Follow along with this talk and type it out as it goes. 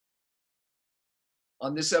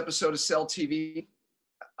On this episode of Cell TV,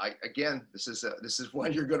 this is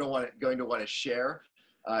one you're going to want to share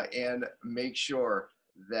and make sure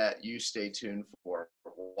that you stay tuned for.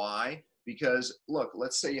 Why? Because look,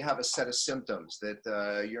 let's say you have a set of symptoms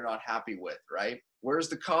that you're not happy with, right? Where's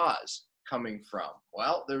the cause coming from?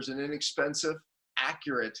 Well, there's an inexpensive,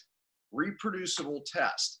 accurate, reproducible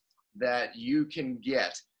test that you can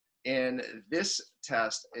get. And this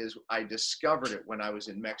test I discovered it when I was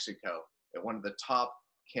in Mexico at one of the top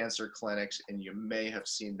cancer clinics, and you may have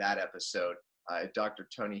seen that episode, Dr.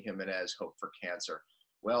 Tony Jimenez, Hope for Cancer.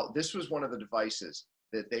 Well, this was one of the devices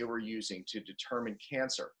that they were using to determine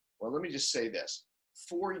cancer. Well, let me just say this.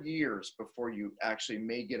 4 years before you actually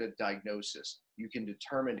may get a diagnosis, you can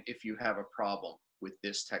determine if you have a problem with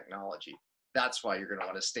this technology. That's why you're going to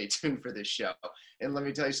want to stay tuned for this show. And let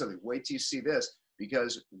me tell you something. Wait till you see this,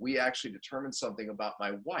 because we actually determined something about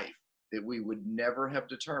my wife that we would never have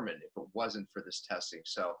determined if it wasn't for this testing.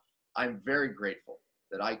 So I'm very grateful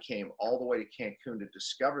that I came all the way to Cancun to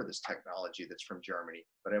discover this technology that's from Germany,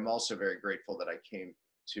 but I'm also very grateful that I came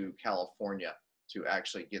to California to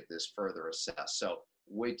actually get this further assessed. So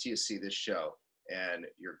wait till you see this show, and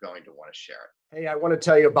you're going to want to share it. Hey, I want to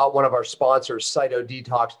tell you about one of our sponsors,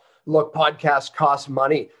 CytoDetox. Look, podcasts cost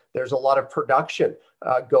money. There's a lot of production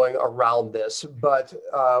going around this, but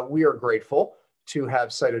we are grateful to have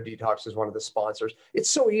CytoDetox as one of the sponsors. It's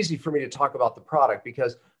so easy for me to talk about the product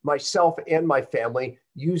because myself and my family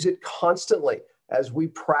use it constantly as we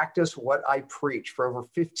practice what I preach. For over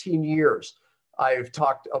 15 years, I've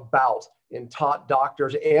talked about and taught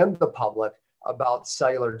doctors and the public about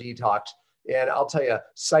cellular detox. And I'll tell you,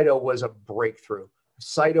 Cyto was a breakthrough.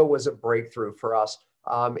 Cyto was a breakthrough for us.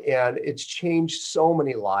 And it's changed so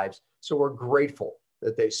many lives. So we're grateful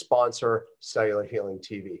that they sponsor Cellular Healing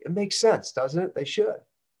TV. It makes sense, doesn't it? They should.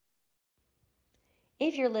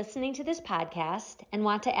 If you're listening to this podcast and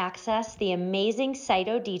want to access the amazing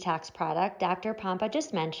CytoDetox product Dr. Pompa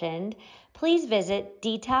just mentioned, please visit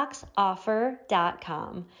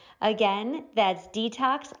detoxoffer.com. Again, that's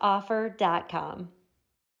detoxoffer.com.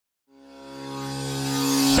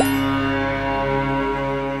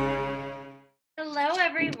 Hello,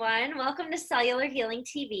 everyone. Welcome to Cellular Healing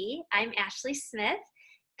TV. I'm Ashley Smith.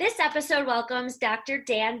 This episode welcomes Dr.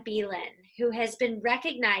 Dan Bielen, who has been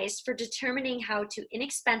recognized for determining how to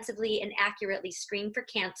inexpensively and accurately screen for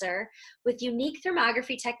cancer with unique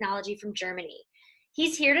thermography technology from Germany.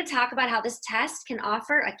 He's here to talk about how this test can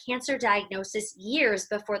offer a cancer diagnosis years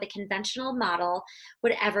before the conventional model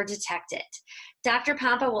would ever detect it. Dr.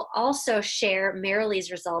 Pompa will also share Marilee's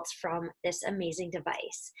results from this amazing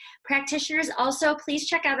device. Practitioners, also, please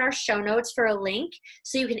check out our show notes for a link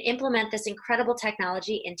so you can implement this incredible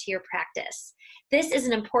technology into your practice. This is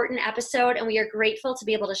an important episode, and we are grateful to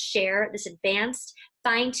be able to share this advanced,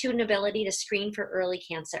 fine-tuned ability to screen for early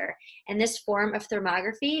cancer. And this form of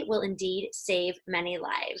thermography will indeed save many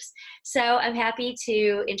lives. So I'm happy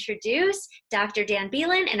to introduce Dr. Dan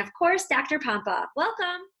Bielen and, of course, Dr. Pompa.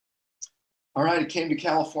 Welcome. All right, I came to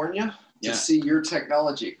California to see your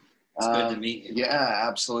technology. It's good to meet you. Yeah,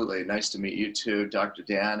 absolutely. Nice to meet you too, Dr.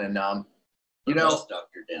 Dan. And, We're both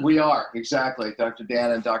Dr. Dan. We are, exactly, Dr.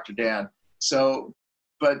 Dan and Dr. Dan. So,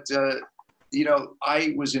 but,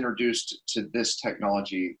 I was introduced to this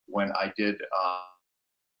technology when I did,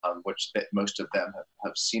 which most of them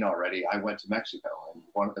have seen already. I went to Mexico, and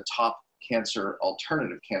one of the top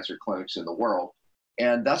alternative cancer clinics in the world.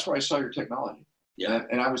 And that's where I saw your technology. Yeah.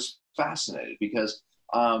 And I was fascinated because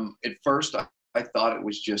at first I thought it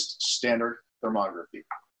was just standard thermography.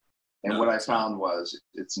 And what I found was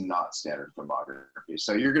it's not standard thermography.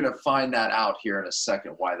 So you're going to find that out here in a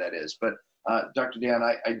second why that is. But Dr. Dan,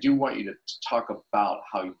 I do want you to talk about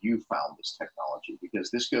how you found this technology,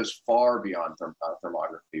 because this goes far beyond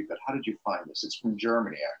thermography. But how did you find this? It's from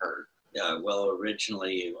Germany, I heard. Yeah, well,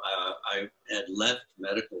 originally I had left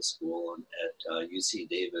medical school at UC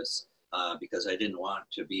Davis because I didn't want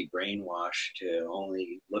to be brainwashed to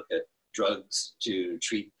only look at drugs to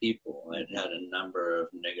treat people. I'd had a number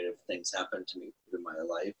of negative things happen to me through my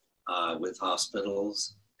life with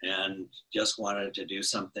hospitals, and just wanted to do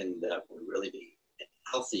something that would really be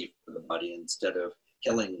healthy for the body instead of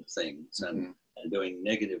killing things and doing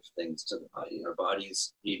negative things to the body. Our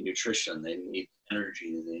bodies need nutrition, they need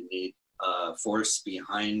energy, they need force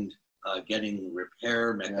behind getting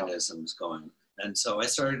repair mechanisms going. And so I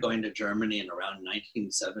started going to Germany in around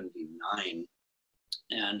 1979,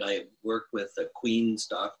 and I worked with the Queen's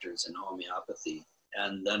doctors in homeopathy.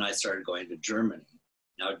 And then I started going to Germany.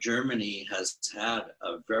 Now, Germany has had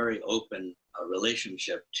a very open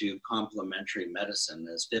relationship to complementary medicine,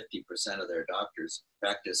 as 50% of their doctors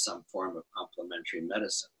practice some form of complementary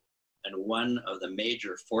medicine. And one of the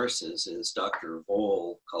major forces is Dr.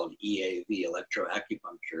 Voll, called EAV,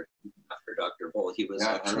 electroacupuncture. After Dr. Voll, he was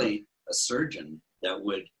actually a surgeon that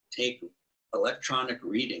would take electronic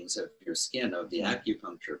readings of your skin, of the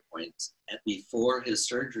acupuncture points, and before his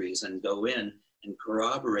surgeries, and go in and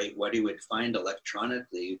corroborate what he would find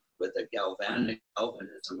electronically with a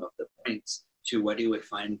galvanism of the points to what he would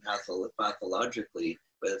find pathologically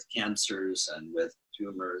with cancers and with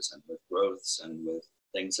tumors and with growths and with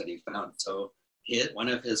things that he found. So one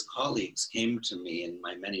of his colleagues came to me in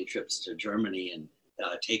my many trips to Germany and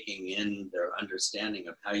taking in their understanding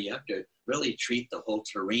of how you have to really treat the whole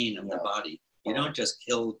terrain of the body. You don't just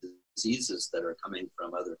kill diseases that are coming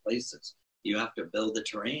from other places. You have to build the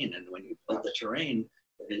terrain, and when you build the terrain,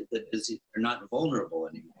 they're not vulnerable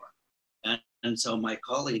anymore. And so my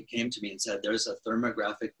colleague came to me and said, there's a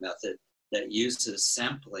thermographic method that uses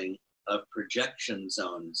sampling of projection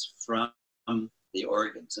zones from the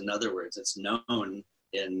organs. In other words, it's known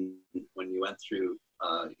when you went through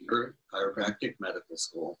your chiropractic medical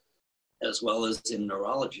school, as well as in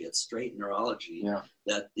neurology, it's straight neurology,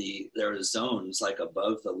 that there are zones like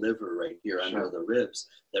above the liver right here under the ribs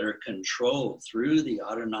that are controlled through the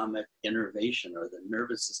autonomic innervation or the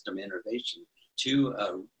nervous system innervation to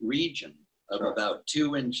a region of about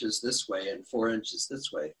 2 inches this way and 4 inches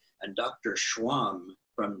this way. And Dr. Schwamm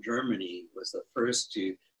from Germany was the first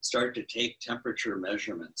to start to take temperature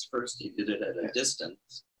measurements. First, he did it at a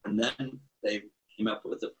distance, and then they came up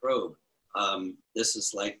with a probe. This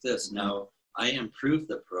is like this. Now, I improved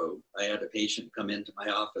the probe. I had a patient come into my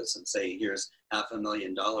office and say, here's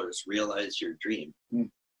 $500,000, realize your dream.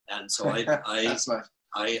 And so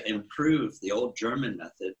I improved the old German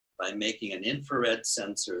method by making an infrared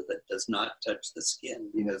sensor that does not touch the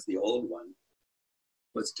skin, because the old one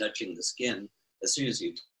was touching the skin. As soon as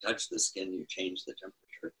you touch the skin, you change the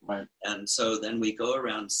temperature. Right. And so then we go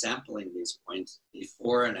around sampling these points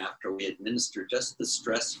before and after we administer just the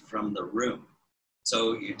stress from the room.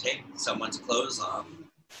 So you take someone's clothes off,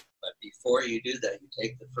 but before you do that, you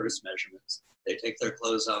take the first measurements. They take their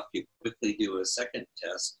clothes off, you quickly do a second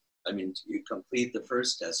test. You complete the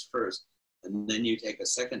first test first, and then you take a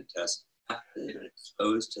second test after they've been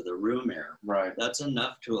exposed to the room air. Right. That's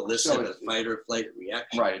enough to elicit a fight or flight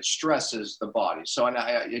reaction. Right. It stresses the body. So, and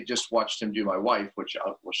I just watched him do my wife, which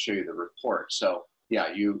will show you the report. So,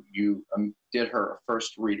 yeah, you did her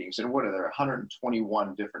first readings, and what are there,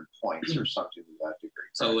 121 different points or something to that degree?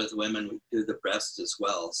 So right? With women, we do the breast as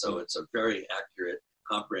well. So it's a very accurate,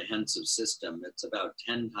 comprehensive system. It's about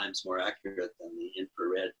 10 times more accurate than the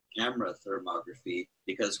infrared camera thermography,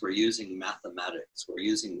 because we're using mathematics. We're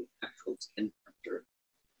using actual skin temperature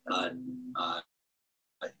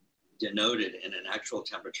denoted in an actual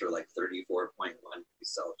temperature like 34.1 degrees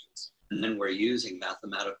Celsius. And then we're using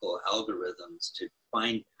mathematical algorithms to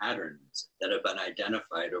find patterns that have been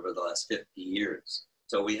identified over the last 50 years.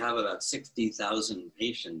 So we have about 60,000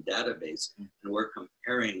 patient database, and we're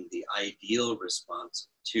comparing the ideal response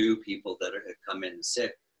to people that have come in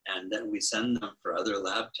sick. And then we send them for other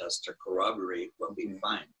lab tests to corroborate what we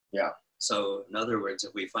find. Yeah. So in other words,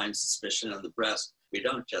 if we find suspicion of the breast, we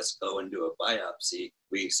don't just go and do a biopsy.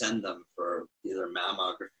 We send them for either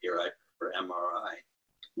mammography or MRI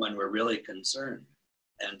when we're really concerned.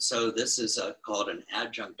 And so this is called an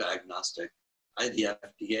adjunct diagnostic by the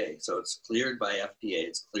FDA. So it's cleared by FDA,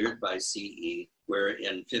 it's cleared by CE. We're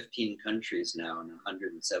in 15 countries now and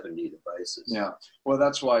 170 devices. Yeah, well,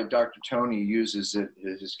 that's why Dr. Tony uses it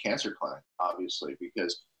in his cancer clinic, obviously,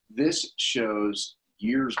 because this shows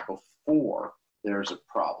years before there's a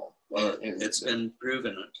problem. Well, it's been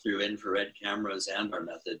proven through infrared cameras and our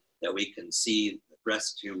method that we can see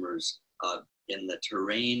breast tumors in the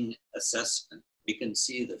terrain assessment. We can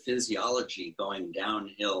see the physiology going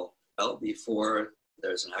downhill well before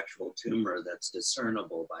there's an actual tumor that's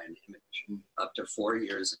discernible by an image, up to 4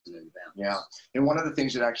 years in advance. Yeah, and one of the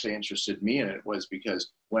things that actually interested me in it was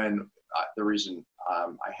because when the reason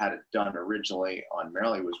I had it done originally on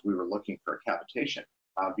Marilee was we were looking for a cavitation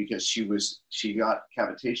because she got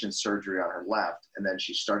cavitation surgery on her left, and then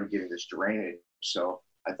she started getting this drainage. So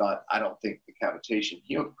I thought, I don't think the cavitation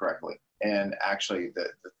healed correctly. And actually the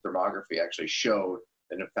thermography actually showed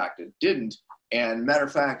that in fact it didn't. And matter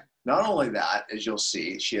of fact, not only that, as you'll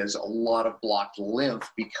see, she has a lot of blocked lymph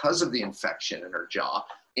because of the infection in her jaw.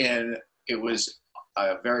 And it was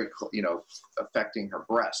very, affecting her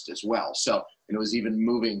breast as well. So, and it was even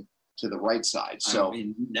moving to the right side. So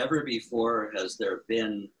never before has there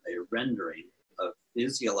been a rendering of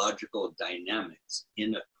physiological dynamics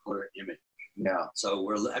in a color image. Yeah. So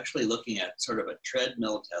we're actually looking at sort of a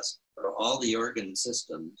treadmill test for all the organ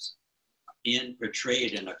systems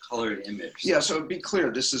portrayed in a colored image. Yeah, so to be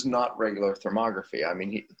clear, this is not regular thermography. I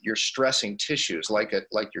mean, you're stressing tissues like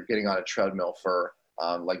you're getting on a treadmill for,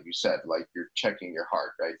 like you said, like you're checking your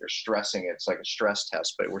heart, right? You're stressing it. It's like a stress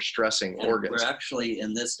test, but we're stressing organs. We're actually,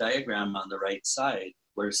 in this diagram on the right side,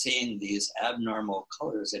 we're seeing these abnormal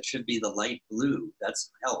colors. It should be the light blue.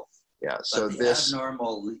 That's health. Yeah, so but the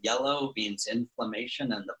abnormal yellow means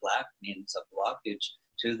inflammation, and the black means a blockage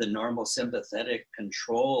to the normal sympathetic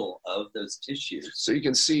control of those tissues. So you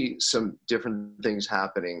can see some different things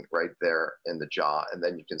happening right there in the jaw, and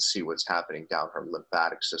then you can see what's happening down her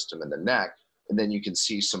lymphatic system in the neck, and then you can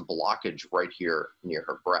see some blockage right here near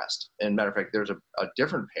her breast. And matter of fact, there's a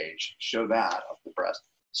different page, show that, of the breast.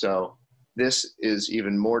 So this is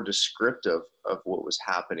even more descriptive of what was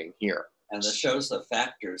happening here. And this shows the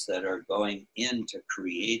factors that are going in to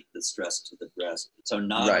create the stress to the breast. So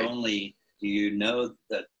not only do you know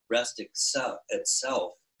that breast itself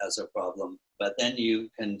has a problem, but then you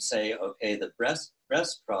can say, okay, the breast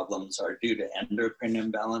problems are due to endocrine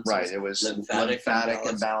imbalances. Right, it was lymphatic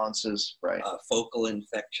imbalances, right. Focal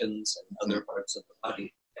infections and other parts of the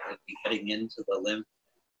body heading into the lymph,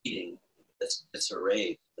 feeding this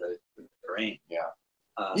disarray, the brain. Yeah.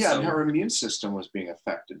 And her immune system was being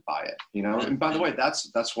affected by it, you know. And by the way,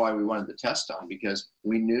 that's why we wanted the test done, because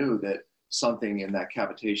we knew that something in that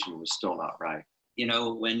cavitation was still not right. You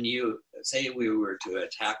know, when you say we were to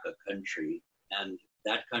attack a country and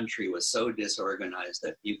that country was so disorganized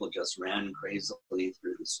that people just ran crazily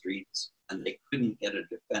through the streets and they couldn't get a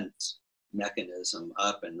defense mechanism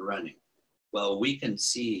up and running. Well, we can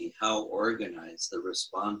see how organized the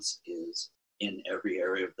response is in every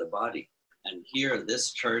area of the body. And here,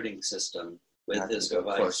 this charting system with this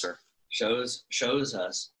device shows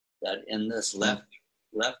us that in this left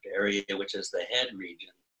area, which is the head region,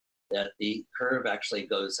 that the curve actually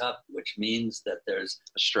goes up, which means that there's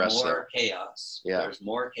more chaos. Yeah. There's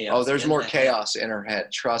more chaos. Oh, there's more chaos in her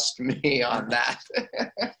head. Trust me on that.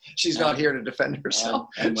 She's not here to defend herself.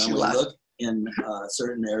 And when we look in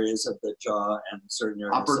certain areas of the jaw and certain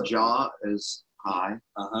areas upper jaw is high.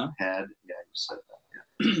 Head. Yeah, you said that.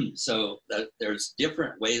 So there's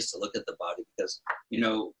different ways to look at the body, because, you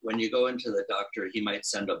know, when you go into the doctor, he might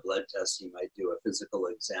send a blood test, he might do a physical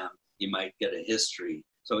exam, he might get a history.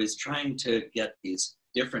 So he's trying to get these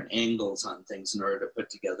different angles on things in order to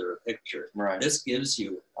put together a picture. Right. This gives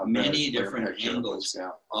you many different angles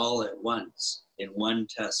all at once in one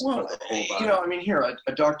test for the whole body. You know, I mean, here,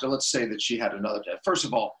 a doctor, let's say that she had another test. First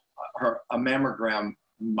of all, a mammogram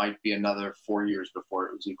might be another 4 years before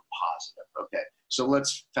it was even positive. Okay. So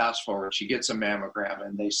let's fast forward. She gets a mammogram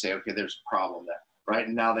and they say, okay, there's a problem there, right?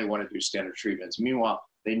 And now they want to do standard treatments. Meanwhile,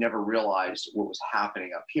 they never realized what was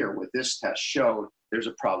happening up here. What this test showed, there's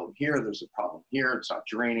a problem here, there's a problem here, it's not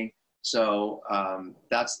draining. So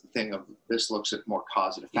that's the thing of this looks at more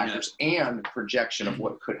causative factors and projection of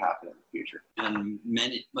what could happen in the future. And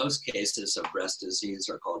most cases of breast disease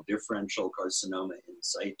are called differential carcinoma in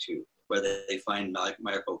situ, where they find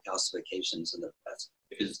microcalcifications in the breast.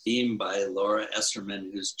 It is deemed by Laura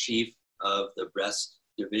Esterman, who's chief of the breast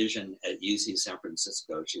division at UC San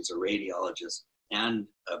Francisco. She's a radiologist and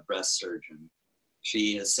a breast surgeon.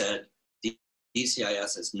 She has said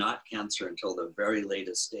DCIS is not cancer until the very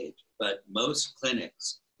latest stage, but most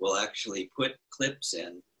clinics will actually put clips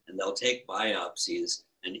in and they'll take biopsies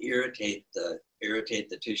and irritate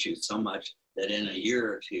the tissue so much that in a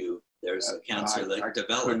year or two, there's a cancer that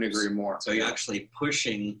develops. I couldn't agree more. So you're actually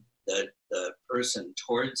pushing the person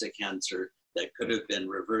towards a cancer that could have been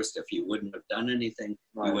reversed if you wouldn't have done anything.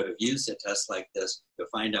 Right. You would have used a test like this to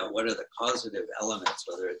find out what are the causative elements,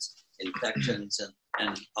 whether it's infections.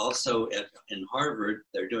 And also in Harvard,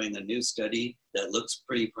 they're doing a new study that looks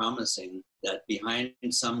pretty promising, that behind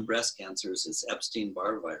some breast cancers is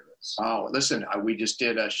Epstein-Barr virus. Oh, listen, we just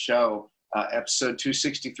did a show, episode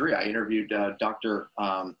 263. I interviewed Dr.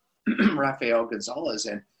 Rafael Gonzalez,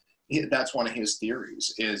 and that's one of his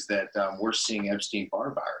theories, is that we're seeing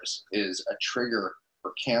Epstein-Barr virus is a trigger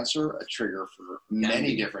for cancer, a trigger for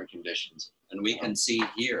many different conditions. And we can see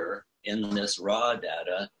here in this raw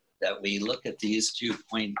data that we look at these 2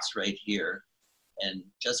 points right here and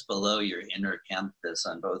just below your inner canthus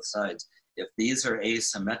on both sides. If these are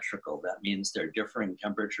asymmetrical, that means they're differing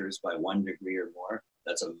temperatures by 1 degree or more.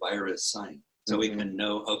 That's a virus sign. So we can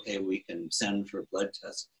know, okay, we can send for blood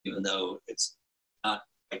tests, even though it's not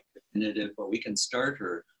quite definitive, but we can start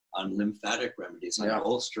her on lymphatic remedies, on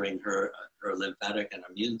bolstering her lymphatic and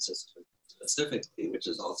immune system specifically, which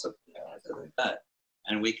is also connected to the gut.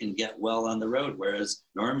 And we can get well on the road. Whereas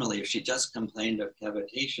normally if she just complained of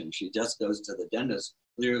cavitation, she just goes to the dentist,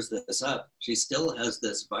 clears this up, she still has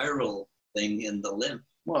this viral thing in the lymph.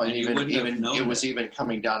 Well, and And you wouldn't have even known it was it. even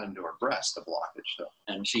coming down into her breast, the blockage. So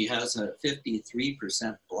And she has a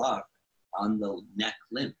 53% block on the neck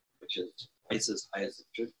lymph, which is twice as high as it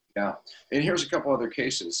should. yeah. And here's a couple other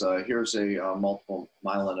cases. Here's a multiple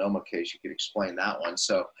myeloma case. You could explain that one.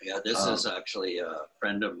 So Yeah, this is actually a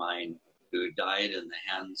friend of mine who died in the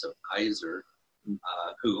hands of Kaiser,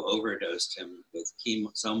 who overdosed him with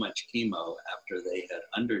so much chemo after they had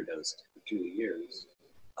underdosed him for 2 years.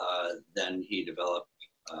 Then he developed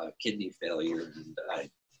kidney failure and died.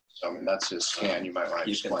 So, I mean, that's his scan. You might want to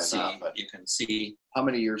You explain can see, that. But you can see how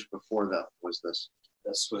many years before that was this?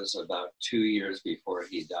 this was about 2 years before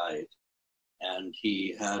he died, and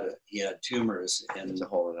he had tumors in To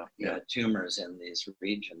hold it up. he had tumors in these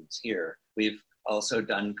regions here. We've also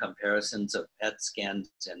done comparisons of PET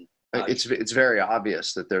scans and It's very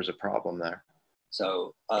obvious that there's a problem there.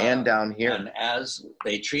 so And down here. And as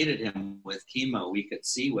they treated him with chemo, we could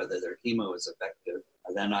see whether their chemo was effective.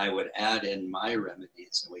 And then I would add in my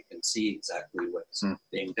remedies, and we can see exactly what's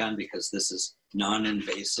being done, because this is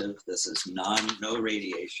non-invasive. This is no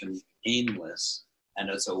radiation, painless, and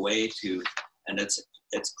it's a way to, and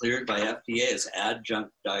it's cleared by FDA as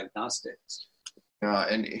adjunct diagnostics.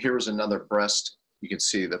 And here's another breast. You can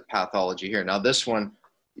see the pathology here. Now this one,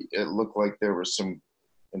 it looked like there was some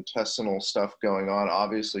intestinal stuff going on.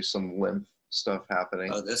 Obviously some lymph stuff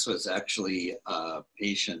happening. This was actually a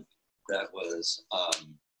patient that was,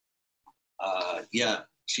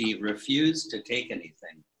 she refused to take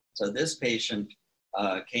anything. So this patient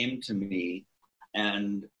came to me,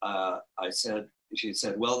 and she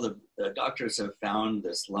said, well, the doctors have found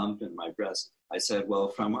this lump in my breast. I said, well,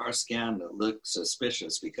 from our scan, it looks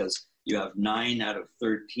suspicious because you have 9 out of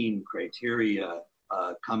 13 criteria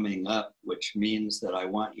coming up, which means that I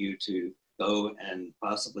want you to go and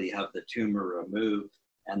possibly have the tumor removed,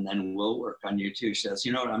 and then we'll work on you too. She says,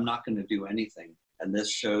 you know what, I'm not going to do anything. And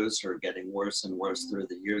this shows her getting worse and worse through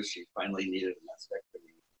the years. She finally needed a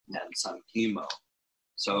mastectomy and some chemo.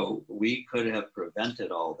 So we could have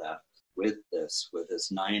prevented all that with this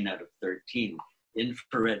 9 out of 13.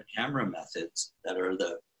 Infrared camera methods that are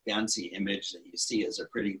the fancy image that you see as a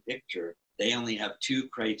pretty picture, they only have 2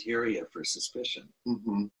 criteria for suspicion.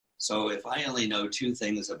 Mm-hmm. So if I only know 2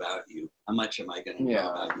 things about you, how much am I going to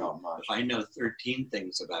know about you? Not much. If I know 13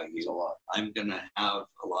 things about It's a you, lot. I'm going to have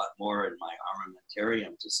a lot more in my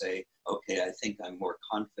armamentarium to say, okay, I think I'm more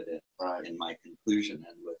confident in my conclusion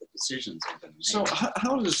and with the decisions I'm going to make. So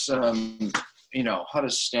how does how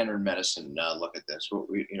does standard medicine look at this? What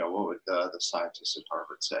would the scientists at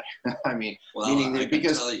Harvard say? I mean,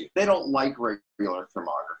 because they don't like regular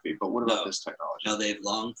thermography, but what about this technology? No, they've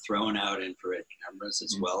long thrown out infrared cameras,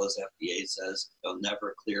 as well as FDA says they'll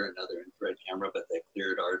never clear another infrared camera, but they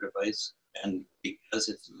cleared our device. And because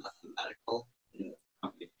it's mathematical,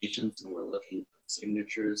 computations, and we're looking for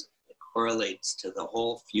signatures, it correlates to the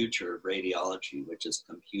whole future of radiology, which is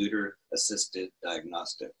computer-assisted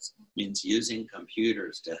diagnostics. It means using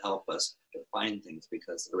computers to help us to find things,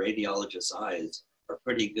 because the radiologist's eyes are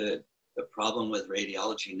pretty good. The problem with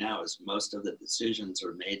radiology now is most of the decisions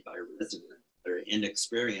are made by residents that are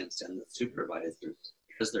inexperienced, and the supervisors,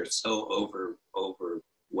 because they're so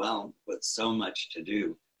overwhelmed with so much to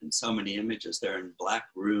do and so many images. They're in black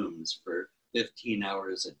rooms for 15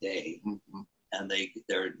 hours a day, and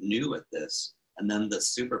they're new at this. And then the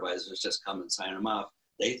supervisors just come and sign them off.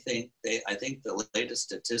 I think the latest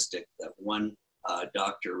statistic that one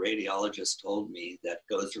doctor radiologist told me that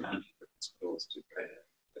goes around to hospitals to try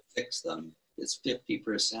to fix them is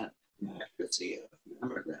 50% accuracy of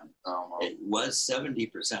mammogram. It was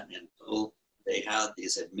 70% until they had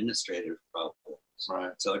these administrative problems.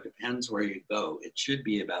 Right. So it depends where you go. It should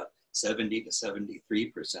be about 70 to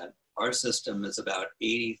 73%. Our system is about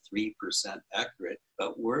 83% accurate,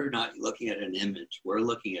 but we're not looking at an image. We're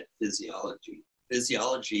looking at physiology.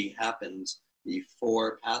 Physiology happens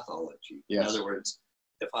before pathology. Yes. In other words,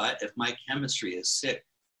 if my chemistry is sick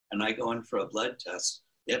and I go in for a blood test,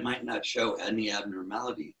 it might not show any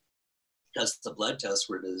abnormality, because the blood tests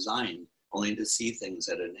were designed only to see things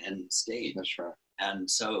at an end stage. That's right. And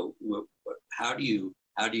so how do you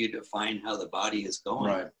define how the body is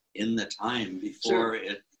going in the time before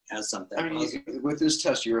it has something positive? With this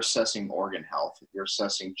test, you're assessing organ health. You're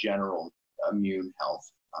assessing general immune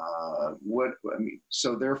health.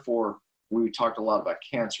 So therefore, we talked a lot about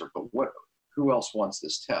cancer, but who else wants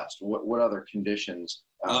this test? What other conditions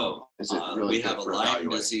is it really we good have a for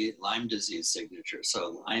Lyme disease signature.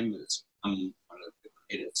 So Lyme is one of the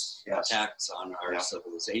greatest attacks on our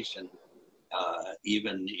civilization.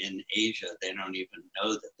 Even in Asia, they don't even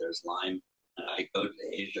know that there's Lyme. And I go to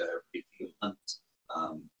Asia every few months.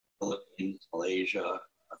 Philippines, Malaysia,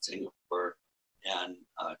 Singapore, and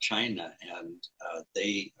China, and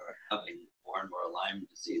they are having more and more Lyme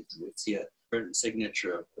disease. And we see a certain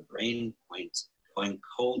signature of the brain points going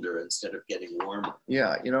colder instead of getting warmer.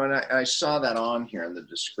 Yeah, you know, and I saw that on here in the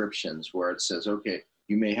descriptions where it says, okay,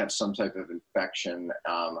 you may have some type of infection.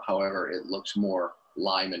 However, it looks more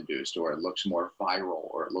Lyme-induced, or it looks more viral,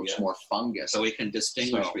 or it looks more fungus. So we can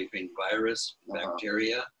distinguish between virus,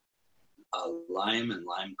 bacteria, Lyme and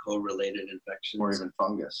Lyme co-related infections, or even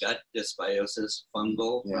fungus, gut dysbiosis,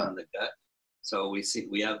 fungal from the gut. So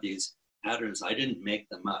we have these patterns. I didn't make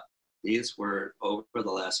them up. These were over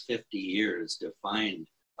the last 50 years defined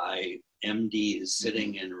by MDs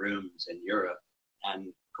sitting in rooms in Europe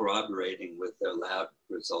and corroborating with their lab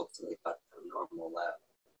results that they got from normal lab.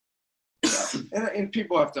 And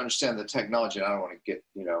people have to understand the technology. And I don't want to get,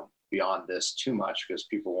 you know, beyond this too much because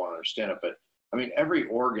people won't understand it. But I mean, every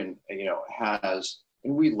organ, you know, has,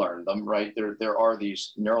 and we learned them, right? There are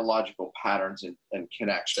these neurological patterns and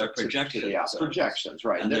connections. They're projections. Yeah, projections,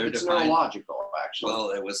 right. And it's neurological, actually. Well,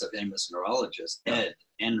 there was a famous neurologist,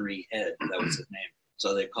 Henry Head, that was his name.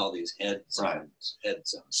 So they call these head zones. Right. Head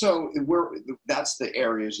zones. So that's the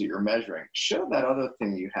areas that you're measuring. Show that other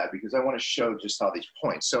thing you had, because I want to show just how these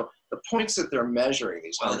points. So the points that they're measuring,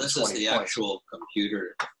 these 120 this is the points. actual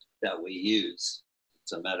computer that we use.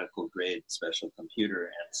 It's a medical grade special computer,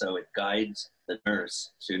 and so it guides the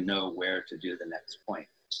nurse to know where to do the next point.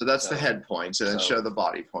 So that's the head points, and then show the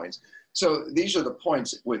body points. So these are the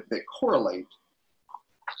points that correlate.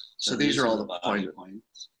 So these are all the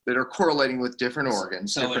points that are correlating with different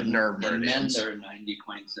organs, different nerve meridians. In men, there are 90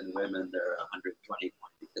 points. In women, there are 120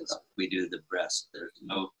 points because we do the breast. There's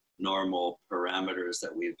no normal parameters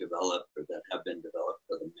that we've developed or that have been developed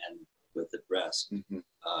for the men with the breast.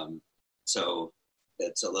 So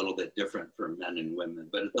it's a little bit different for men and women.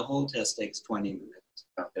 But the whole test takes 20 minutes.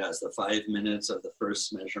 It has the 5 minutes of the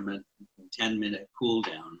first measurement, 10-minute cool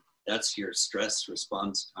down. That's your stress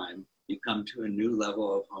response time. You come to a new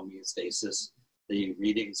level of homeostasis, the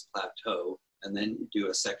readings plateau, and then you do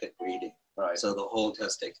a second reading. Right. So the whole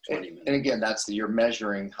test takes 20 minutes. And again, you're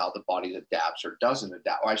measuring how the body adapts or doesn't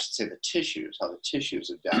adapt. Or I should say the tissues, how the tissues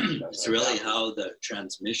adapt. It's really how the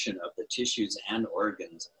transmission of the tissues and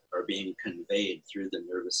organs are being conveyed through the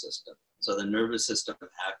nervous system. So the nervous system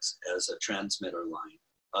acts as a transmitter line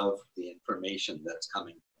of the information that's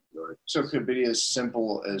coming from the organ. So it could be as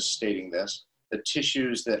simple as stating this: the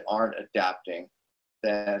tissues that aren't adapting,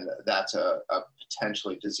 then that's a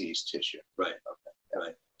potentially diseased tissue. Right. Okay.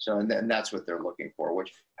 Right. So, and that's what they're looking for,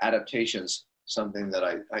 which adaptation's something that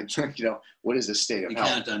I you know, what is a state of health?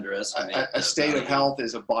 You can't underestimate a state of health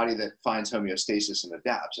is a body that finds homeostasis and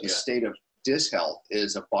adapts. And a state of dishealth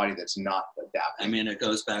is a body that's not adapting. I mean, it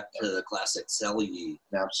goes back to the classic Selye,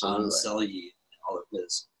 Absolutely. Selye, all of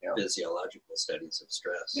his physiological studies of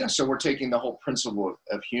stress. Yeah, so we're taking the whole principle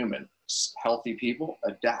of human. Healthy people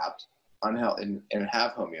adapt, unhealthy and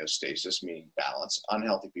have homeostasis, meaning balance.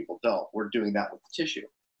 Unhealthy people don't. We're doing that with the tissue.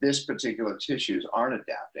 This particular tissues aren't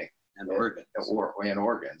adapting. And organs. And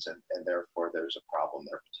organs, and therefore there's a problem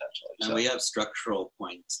there potentially. And we have structural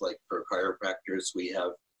points, like for chiropractors, we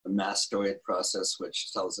have the mastoid process,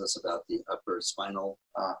 which tells us about the upper spinal,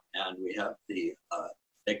 and we have the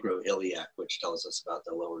sacroiliac, which tells us about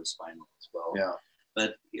the lower spinal as well. Yeah.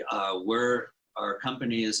 But our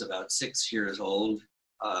company is about 6 years old.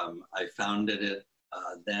 I founded it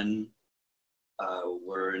then.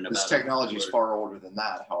 We're in about this technology is far older than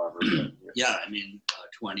that, however. Yeah, I mean,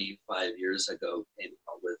 25 years ago came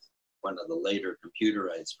out with one of the later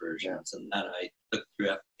computerized versions, and that I took through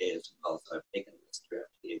FDA as well. So I've taken this through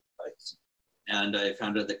FDA twice. And I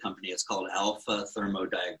founded the company. It's called Alpha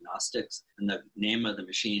Thermodiagnostics, and the name of the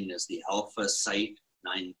machine is the Alpha Sight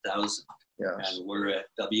 9000. Yes. And we're at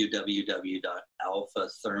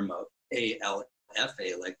www.alphathermo,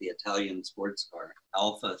 ALFA, like the Italian sports car,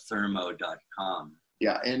 alphathermo.com.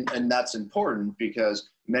 Yeah, and that's important because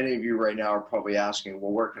many of you right now are probably asking,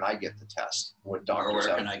 well, where can I get the test? What doctors? Or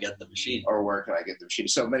where can I get the machine? Or where can I get the machine?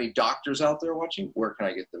 So many doctors out there watching, where can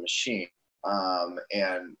I get the machine?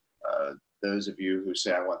 Those of you who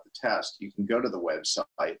say I want the test, you can go to the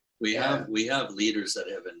website. We have leaders that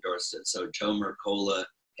have endorsed it. So Joe Mercola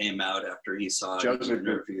came out after he saw it. Joe's a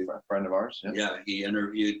friend of ours. Yeah, he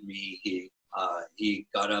interviewed me. He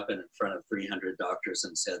got up in front of 300 doctors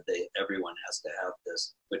and said everyone has to have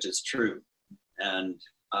this, which is true. And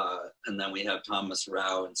then we have Thomas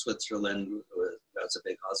Rau in Switzerland, who has a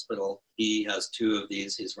big hospital. He has 2 of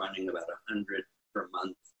these. He's running about 100 per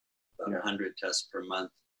month, 100 tests per month.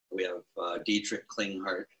 We have Dietrich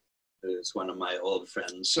Klinghardt, who's one of my old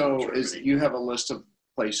friends. So you have a list of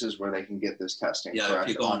places where they can get this testing? Yeah, correct?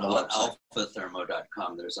 if you go on the website.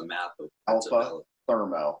 alphathermo.com, there's a map of what's available.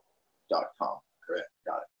 Alphathermo.com. Correct.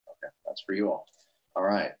 Got it. Okay, that's for you all. All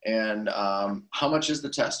right, and how much is the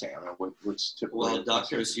testing? I mean, what's typically? Well,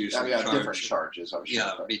 doctors usually different charges. I'm sure.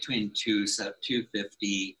 Yeah, between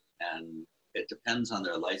 $250 and it depends on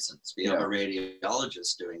their license. We have a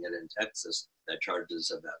radiologist doing it in Texas that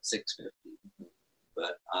charges about $650,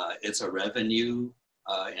 but it's a revenue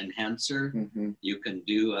enhancer. You can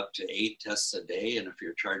do up to 8 tests a day, and if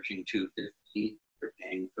you're charging $250, you're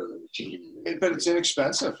paying for the machine. But it's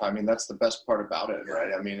inexpensive. I mean, that's the best part about it,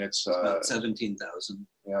 right? I mean, it's about $17,000.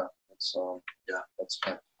 Yeah, it's that's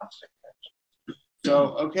fantastic.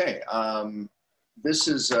 So okay, this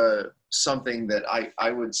is something that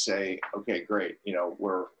I would say, okay, great. You know,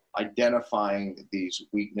 we're identifying these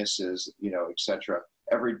weaknesses, you know, etc.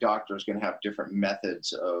 Every doctor is going to have different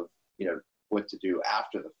methods of, you know, what to do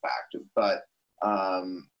after the fact. But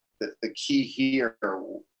the key here,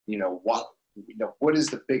 you know, what is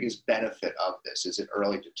the biggest benefit of this? Is it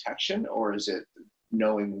early detection, or is it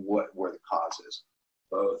knowing where the cause is?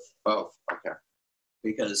 Both. Both. Okay.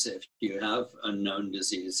 Because if you have a known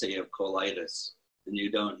disease, say you have colitis, and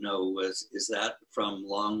you don't know, is that from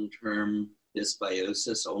long-term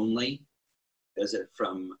dysbiosis only? Is it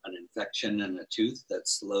from an infection in a tooth that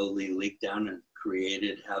slowly leaked down and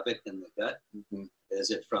created havoc in the gut?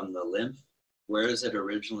 Is it from the lymph? Where is it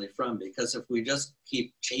originally from? Because if we just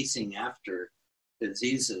keep chasing after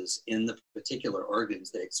diseases in the particular organs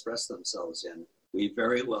they express themselves in, we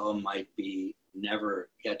very well might be never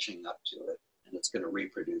catching up to it, and it's going to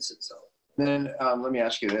reproduce itself. Then let me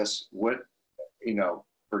ask you this. What, you know,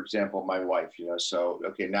 for example, my wife, you know, so,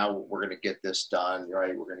 okay, now we're going to get this done,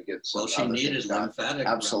 right? We're going to get some. Well, she needed lymphatic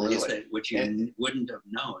remedies, which you wouldn't have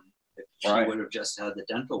known if she would have just had the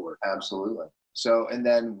dental work. Absolutely. So, and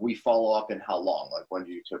then we follow up in how long? Like, when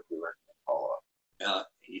do you typically recommend follow up?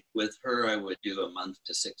 With her, I would do a month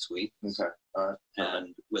to 6 weeks. Okay. All right.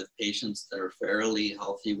 And with patients that are fairly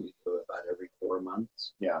healthy, we do about every 4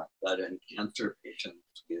 months. Yeah. But in cancer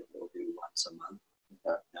patients, we'll do once a month.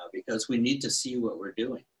 Okay. Now, because we need to see what we're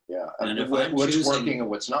doing. Yeah. And if what's working and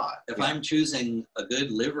what's not. If I'm choosing a good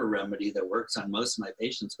liver remedy that works on most of my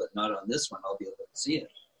patients, but not on this one, I'll be able to see it.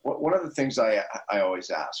 One of the things I always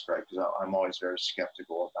ask, right, because I'm always very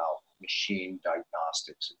skeptical about machine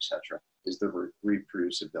diagnostics, etc., is the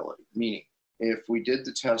reproducibility. Meaning, if we did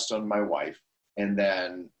the test on my wife and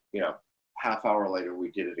then, you know, half hour later we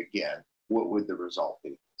did it again, what would the result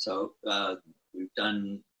be? So we've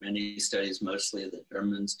done many studies. Mostly the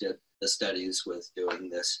Germans did the studies with doing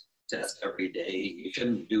this test every day. You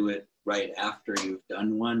shouldn't do it right after you've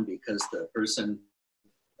done one, because the person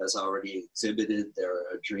has already exhibited their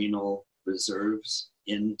adrenal reserves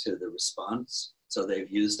into the response. So they've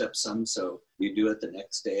used up some. So you do it the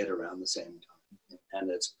next day at around the same time. And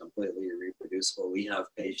it's completely reproducible. We have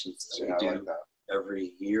patients that we do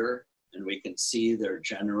every year, and we can see their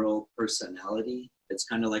general personality. It's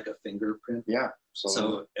kind of like a fingerprint. Yeah.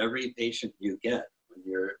 So every patient you get,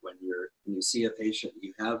 when you see a patient,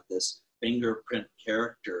 you have this fingerprint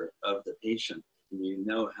character of the patient, and you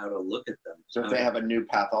know how to look at them. So if they have a new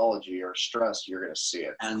pathology or stress, you're going to see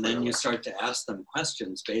it. And then you start to ask them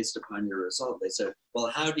questions based upon your result. They said, well,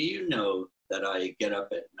 how do you know that I get up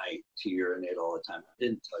at night to urinate all the time? I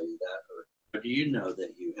didn't tell you that. Or do you know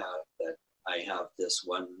that I have this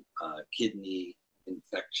one kidney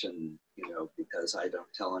infection, you know, because I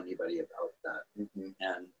don't tell anybody about that.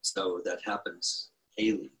 And so that happens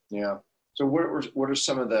daily. Yeah. So what are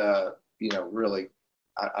some of the, you know, really,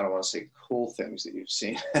 I don't want to say cool things that you've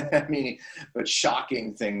seen, but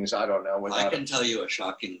shocking things, I don't know. I can tell you a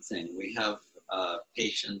shocking thing. We have a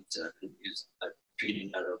patient who's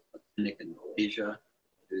treating at a clinic in Malaysia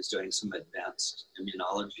who's doing some advanced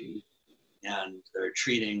immunology, and they're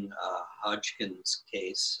treating Hodgkin's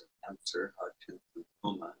case, cancer, Hodgkin's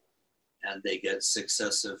lymphoma, and they get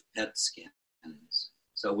successive PET scans.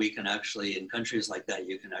 So we can actually, in countries like that,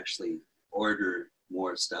 you can actually order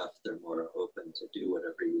more stuff. They're more open to do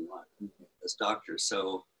whatever you want as doctors.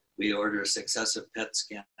 So we order successive PET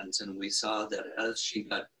scans, and we saw that as she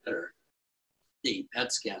got better, the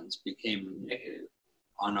PET scans became negative.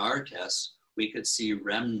 On our tests, we could see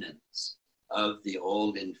remnants of the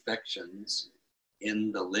old infections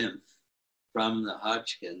in the lymph from the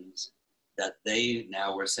Hodgkin's that they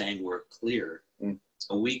now were saying were clear.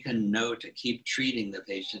 So we can know to keep treating the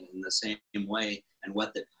patient in the same way and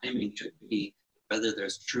what the timing should be, whether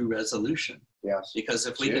there's true resolution. Yes. Because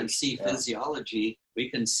if we can see physiology, we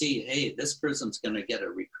can see, hey, this person's going to get a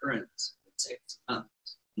recurrence in 6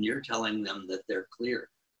 months. And you're telling them that they're clear.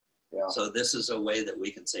 Yeah. So this is a way that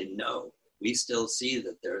we can say, no, we still see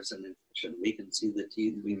that there's an infection. We can see the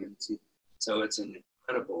teeth, we can see. So it's an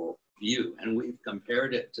incredible view. And we've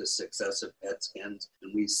compared it to successive PET scans,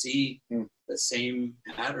 and we see the same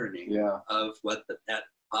patterning of what the PET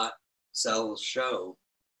pot cells show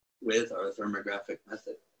with our thermographic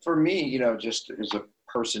method. For me, just as a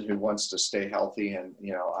person who wants to stay healthy, and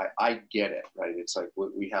I get it, right? It's like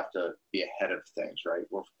we have to be ahead of things, right?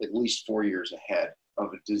 We're at least 4 years ahead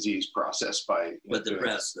of a disease process by with the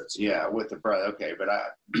breast. With the breast. Okay, but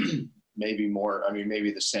maybe more. I mean,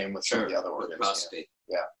 maybe the same with some of the other organs. Prostate.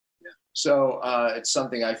 Yeah. So it's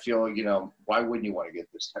something I feel. Why wouldn't you want to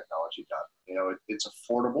get this technology done? It's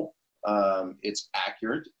affordable. It's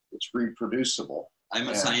accurate. It's reproducible. I'm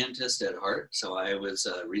a scientist at heart, so I was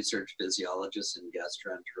a research physiologist in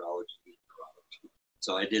gastroenterology and neurology.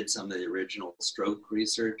 So I did some of the original stroke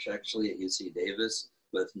research actually at UC Davis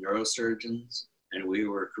with neurosurgeons, and we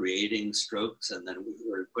were creating strokes, and then we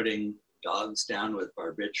were putting dogs down with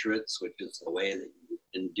barbiturates, which is the way that you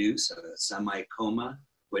induce a semi-coma,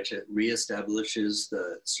 which it reestablishes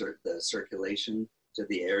the circulation to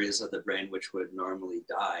the areas of the brain which would normally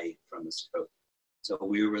die from a stroke. So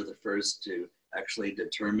we were the first to actually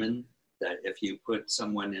determine that if you put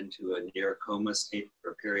someone into a near coma state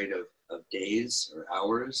for a period of days or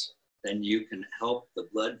hours, then you can help the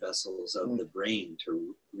blood vessels of the brain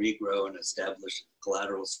to regrow and establish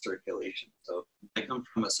collateral circulation. So I come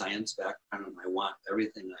from a science background, and I want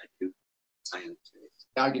everything I do science-based.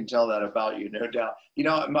 I can tell that about you, no doubt.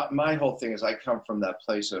 My whole thing is I come from that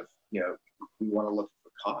place of, we want to look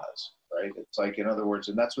for cause, right? It's like, in other words,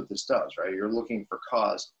 and that's what this does, right? You're looking for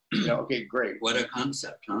cause. Okay, great. What a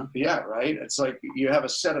concept, huh? Yeah, right? It's like you have a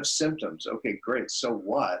set of symptoms. Okay, great. So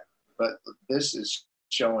what? But this is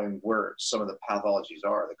showing where some of the pathologies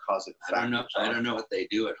are, the causative factors. I don't know what they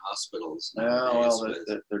do at hospitals.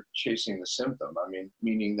 They're chasing the symptom. I mean,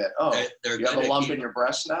 meaning that, you have a lump in your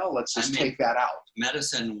breast now? Let's just take that out.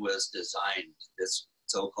 Medicine was designed, this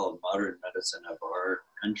so-called modern medicine of our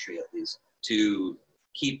country at least, to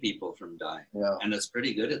keep people from dying. Yeah. And it's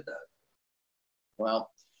pretty good at that.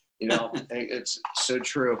 Well, it's so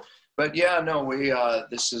true. But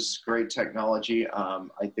this is great technology. I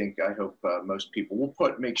hope most people will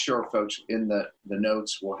make sure folks in the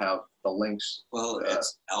notes will have the links. Well,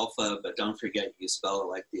 it's Alpha, but don't forget you spell it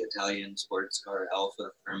like the Italian sports car,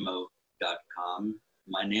 alphathermo.com.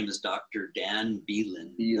 My name is Dr. Dan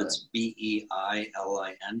Beilin. That's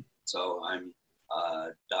Beilin. So I'm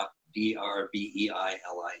DRBEILIN at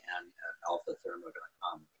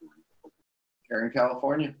alphathermo.com. Here in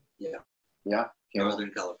California. Yeah.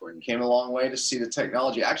 Northern California. Came a long way to see the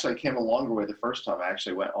technology. Actually, I came a longer way the first time. I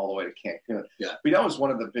actually went all the way to Cancun. Yeah. But that was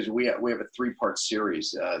one of the visions. We have a 3-part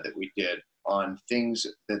series that we did on things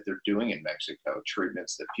that they're doing in Mexico,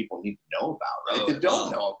 treatments that people need to know about, right? They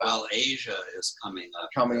don't know about. Well, Asia is coming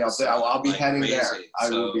up. There. I'll be heading there. I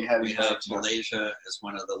will be heading there. Malaysia is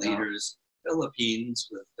one of the leaders. Philippines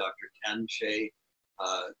with Dr. Ken Shea.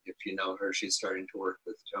 If you know her, she's starting to work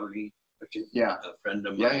with Tony. A friend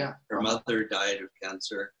of mine. Her mother died of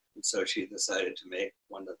cancer, and so she decided to make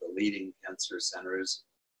one of the leading cancer centers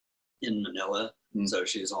in Manila. So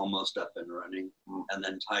she's almost up and running. And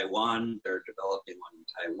then Taiwan, they're developing one in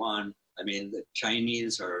Taiwan. I mean, the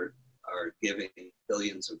Chinese are giving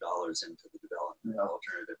billions of dollars into the development of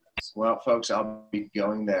alternative medicine. Well, folks, I'll be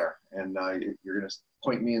going there, and you're going to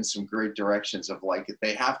point me in some great directions of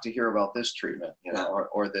they have to hear about this treatment,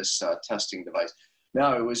 or this testing device.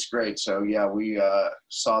 No, it was great. So we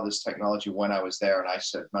saw this technology when I was there, and I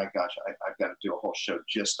said, my gosh, I've got to do a whole show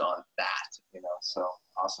just on that, So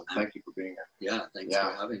awesome. Thank you for being here. Yeah, thanks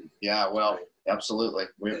for having me. Yeah, well, absolutely.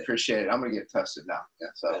 We appreciate it. I'm going to get tested now. Yeah.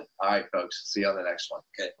 So, all right, folks, see you on the next one.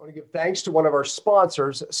 Okay. I want to give thanks to one of our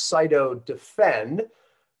sponsors, CytoDefend.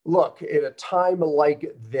 Look, at a time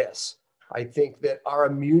like this, I think that our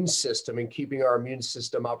immune system and keeping our immune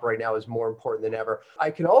system up right now is more important than ever. I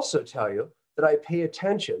can also tell you that I pay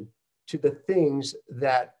attention to the things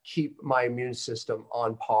that keep my immune system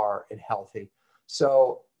on par and healthy.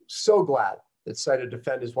 So glad that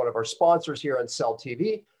CytoDefend is one of our sponsors here on Cell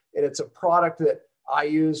TV. And it's a product that I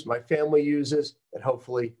use, my family uses, and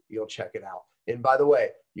hopefully you'll check it out. And by the way,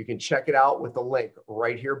 you can check it out with the link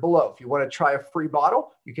right here below. If you want to try a free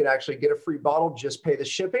bottle, you can actually get a free bottle, just pay the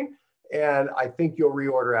shipping. And I think you'll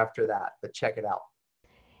reorder after that, but check it out.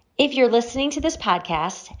 If you're listening to this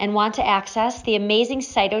podcast and want to access the amazing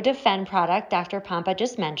CytoDefend product Dr. Pompa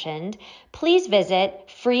just mentioned, please visit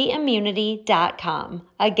freeimmunity.com.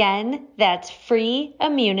 Again, that's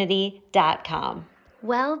freeimmunity.com.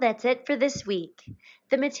 Well, that's it for this week.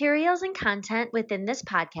 The materials and content within this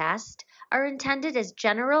podcast are intended as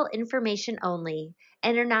general information only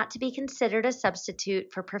and are not to be considered a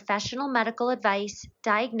substitute for professional medical advice,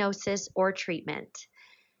 diagnosis, or treatment.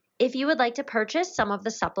 If you would like to purchase some of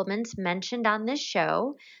the supplements mentioned on this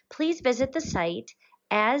show, please visit the site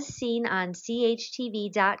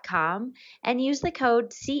asseenonCHTV.com and use the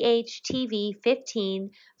code CHTV15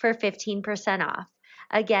 for 15% off.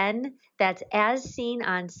 Again, that's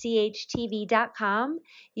asseenonCHTV.com.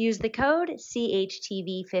 Use the code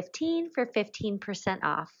CHTV15 for 15%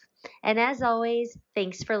 off. And as always,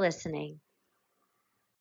 thanks for listening.